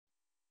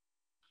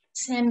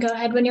Sam, go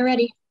ahead when you're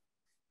ready.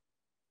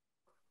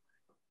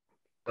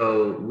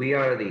 So we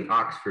are the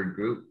Oxford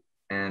group,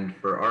 and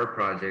for our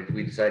project,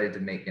 we decided to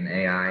make an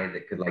AI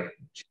that could like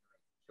generate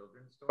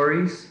children's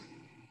stories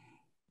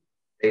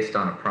based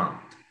on a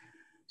prompt.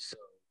 So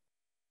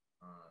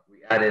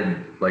we added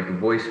like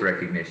voice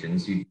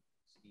recognitions. You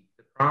speak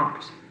the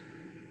prompt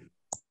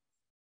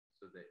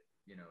so that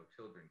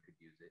children could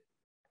use it,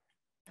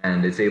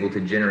 and it's able to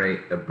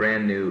generate a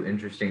brand new,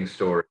 interesting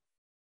story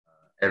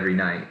every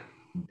night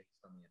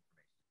based on the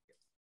information.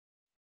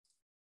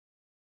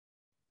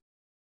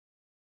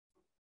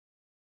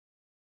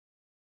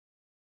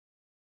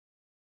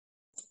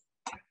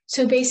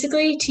 So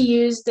basically, to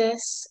use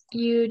this,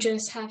 you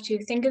just have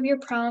to think of your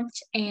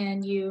prompt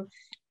and you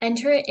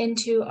enter it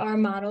into our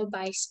model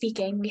by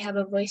speaking. We have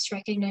a voice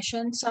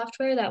recognition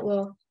software that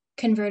will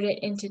convert it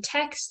into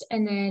text,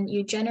 and then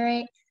you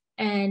generate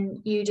and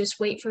you just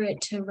wait for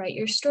it to write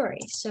your story.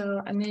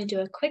 So I'm going to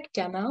do a quick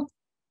demo.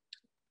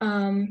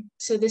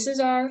 So this is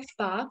our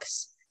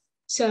box.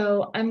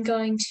 So I'm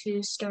going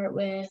to start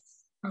with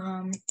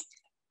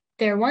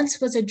there once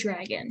was a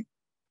dragon.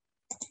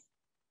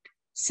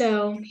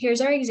 So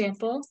here's our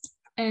example,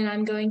 and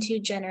I'm going to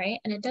generate,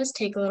 and it does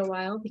take a little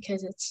while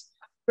because it's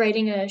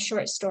writing a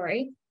short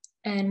story.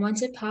 And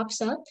once it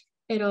pops up,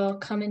 it'll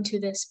come into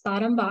this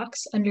bottom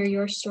box under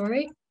your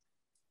story,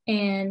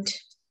 and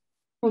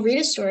we'll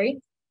read a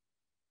story.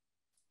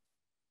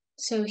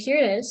 So here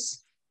it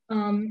is.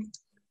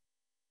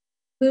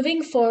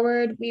 Moving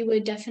forward, we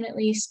would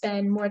definitely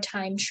spend more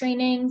time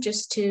training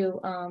just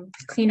to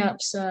clean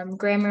up some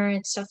grammar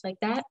and stuff like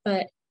that,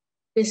 but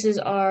this is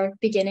our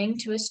beginning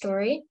to a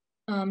story.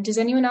 Does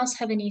anyone else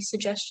have any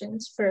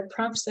suggestions for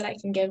prompts that I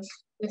can give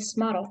this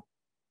model?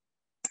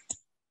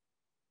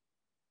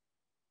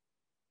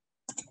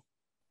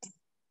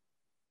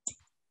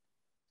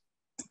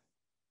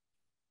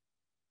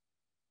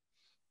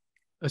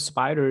 A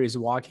spider is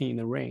walking in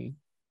the rain.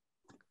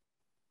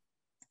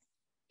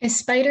 A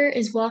spider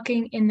is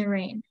walking in the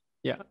rain.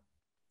 Yeah.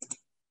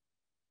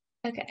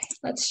 Okay,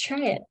 let's try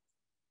it.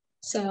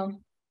 So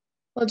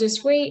we'll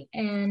just wait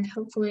and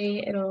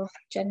hopefully it'll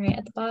generate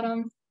at the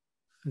bottom.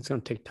 It's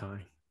going to take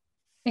time.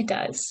 It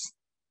does.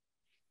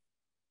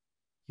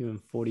 Even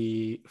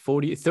 30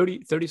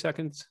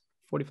 seconds,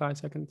 45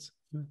 seconds.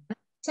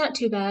 It's not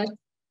too bad.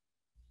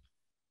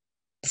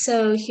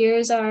 So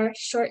here's our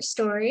short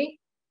story.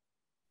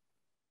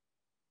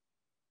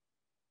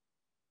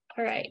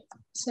 All right,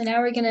 so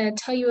now we're gonna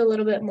tell you a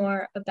little bit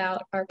more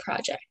about our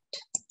project.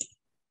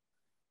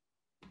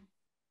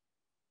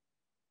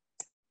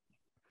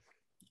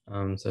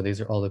 So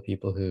these are all the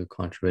people who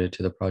contributed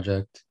to the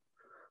project.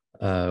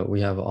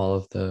 We have all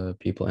of the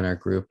people in our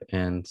group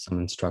and some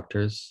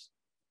instructors.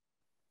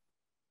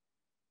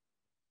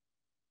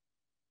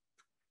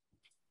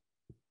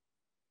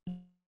 All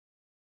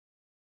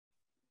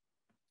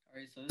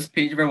right, so this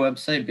page of our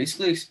website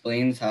basically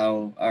explains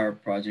how our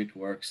project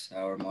works,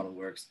 how our model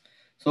works.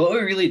 So what we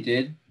really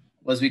did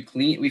was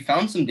we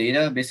found some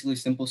data, basically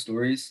simple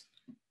stories,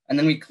 and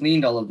then we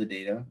cleaned all of the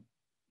data.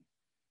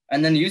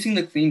 And then using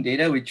the clean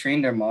data, we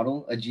trained our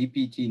model, a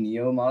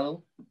GPT-Neo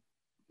model,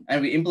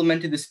 and we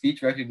implemented the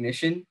speech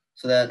recognition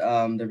so that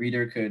the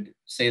reader could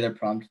say their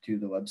prompt to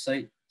the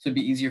website. So it'd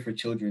be easier for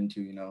children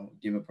to,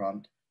 give a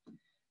prompt.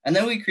 And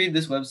then we created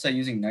this website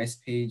using Nice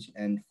Page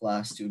and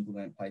Flask to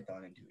implement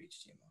Python into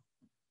HTML.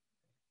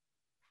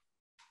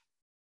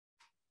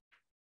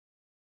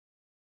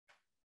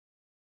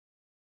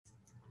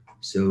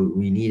 So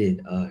we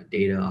needed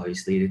data,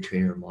 obviously, to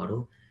train our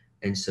model.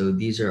 And so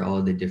these are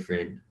all the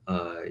different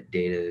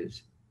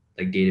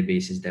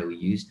databases that we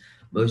used.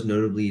 Most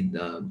notably,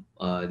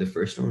 the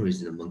first one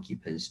was in the Monkey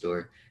Pen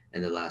store,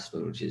 and the last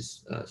one, which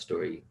is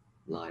Storyline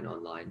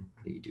Online,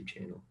 the YouTube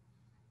channel.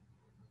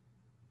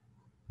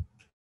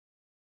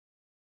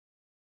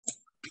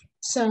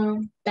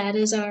 So that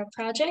is our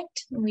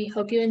project. We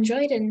hope you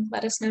enjoyed, and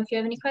let us know if you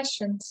have any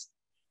questions.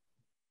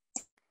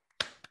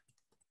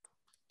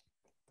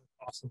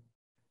 Awesome.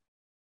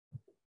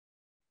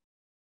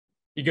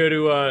 You go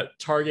to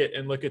Target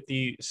and look at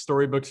the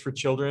storybooks for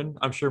children.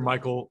 I'm sure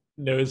Michael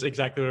knows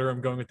exactly where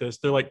I'm going with this.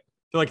 They're like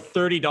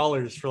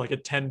 $30 for like a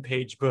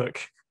 10-page book.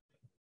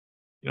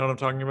 You know what I'm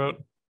talking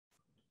about?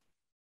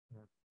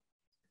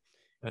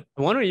 I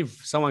wonder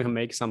if someone can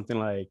make something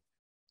like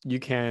you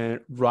can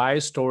write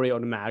a story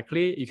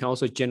automatically. You can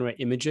also generate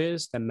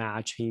images that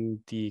match in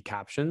the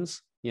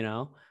captions,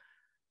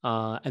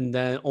 and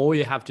then all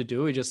you have to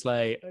do is just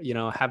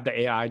have the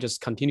AI just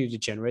continue to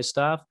generate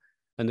stuff.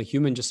 And the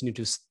human just need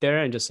to sit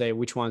there and just say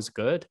which one's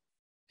good.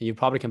 And you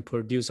probably can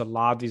produce a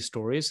lot of these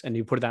stories and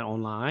you put that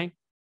online,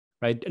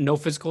 right? No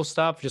physical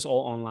stuff, just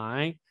all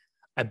online.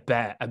 I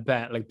bet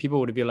like people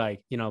would be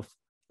like,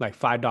 like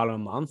 $5 a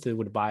month, they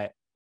would buy it,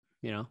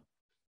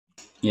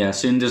 Yeah,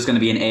 soon there's going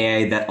to be an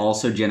AI that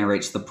also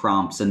generates the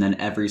prompts, and then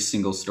every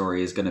single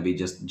story is going to be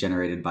just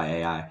generated by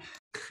AI.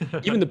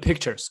 Even the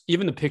pictures,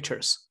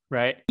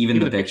 right? Even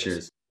the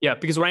pictures. Yeah,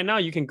 because right now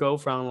you can go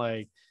from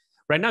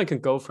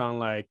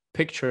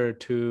picture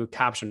to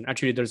caption.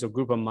 Actually, there's a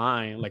group of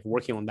mine like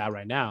working on that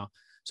right now.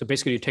 So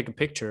basically you take a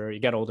picture, you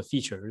get all the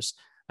features,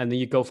 and then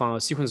you go from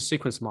a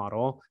sequence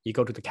model, you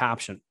go to the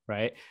caption,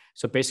 right?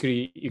 So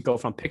basically you go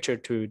from picture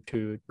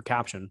to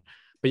caption.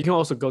 But you can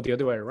also go the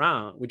other way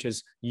around, which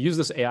is you use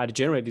this AI to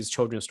generate these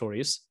children's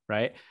stories,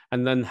 right?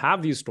 And then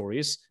have these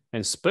stories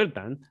and split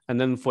them. And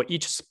then for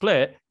each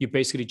split, you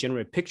basically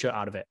generate a picture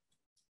out of it,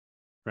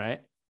 right?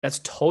 That's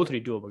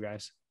totally doable,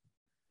 guys.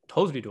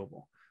 Totally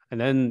doable.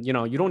 And then, you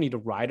don't need the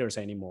writers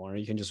anymore.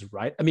 You can just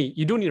write. I mean,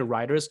 you do need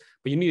writers,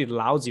 but you need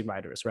lousy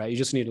writers, right? You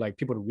just need like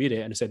people to read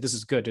it and say, this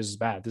is good, this is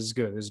bad, this is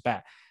good, this is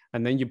bad.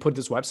 And then you put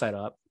this website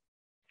up.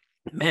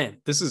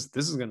 Man, this is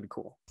going to be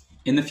cool.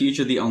 In the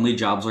future, the only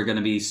jobs are going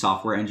to be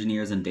software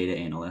engineers and data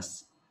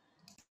analysts.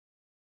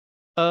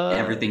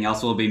 Everything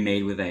else will be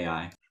made with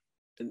AI.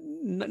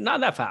 Not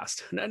that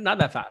fast. Not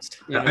that fast.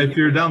 If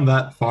you're down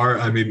that far,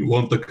 I mean,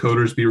 won't the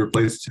coders be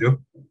replaced too?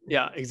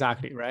 Yeah,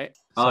 exactly. Right.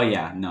 Oh,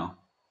 yeah. No.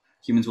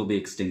 Humans will be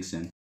extinct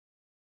soon.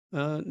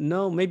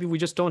 No, maybe we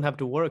just don't have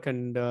to work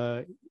and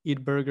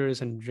eat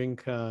burgers and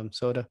drink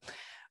soda.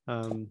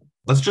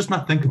 Let's just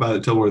not think about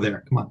it till we're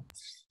there. Come on.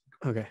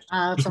 Okay.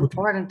 It's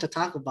important to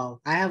talk about.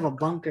 I have a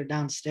bunker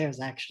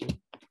downstairs,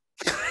 actually.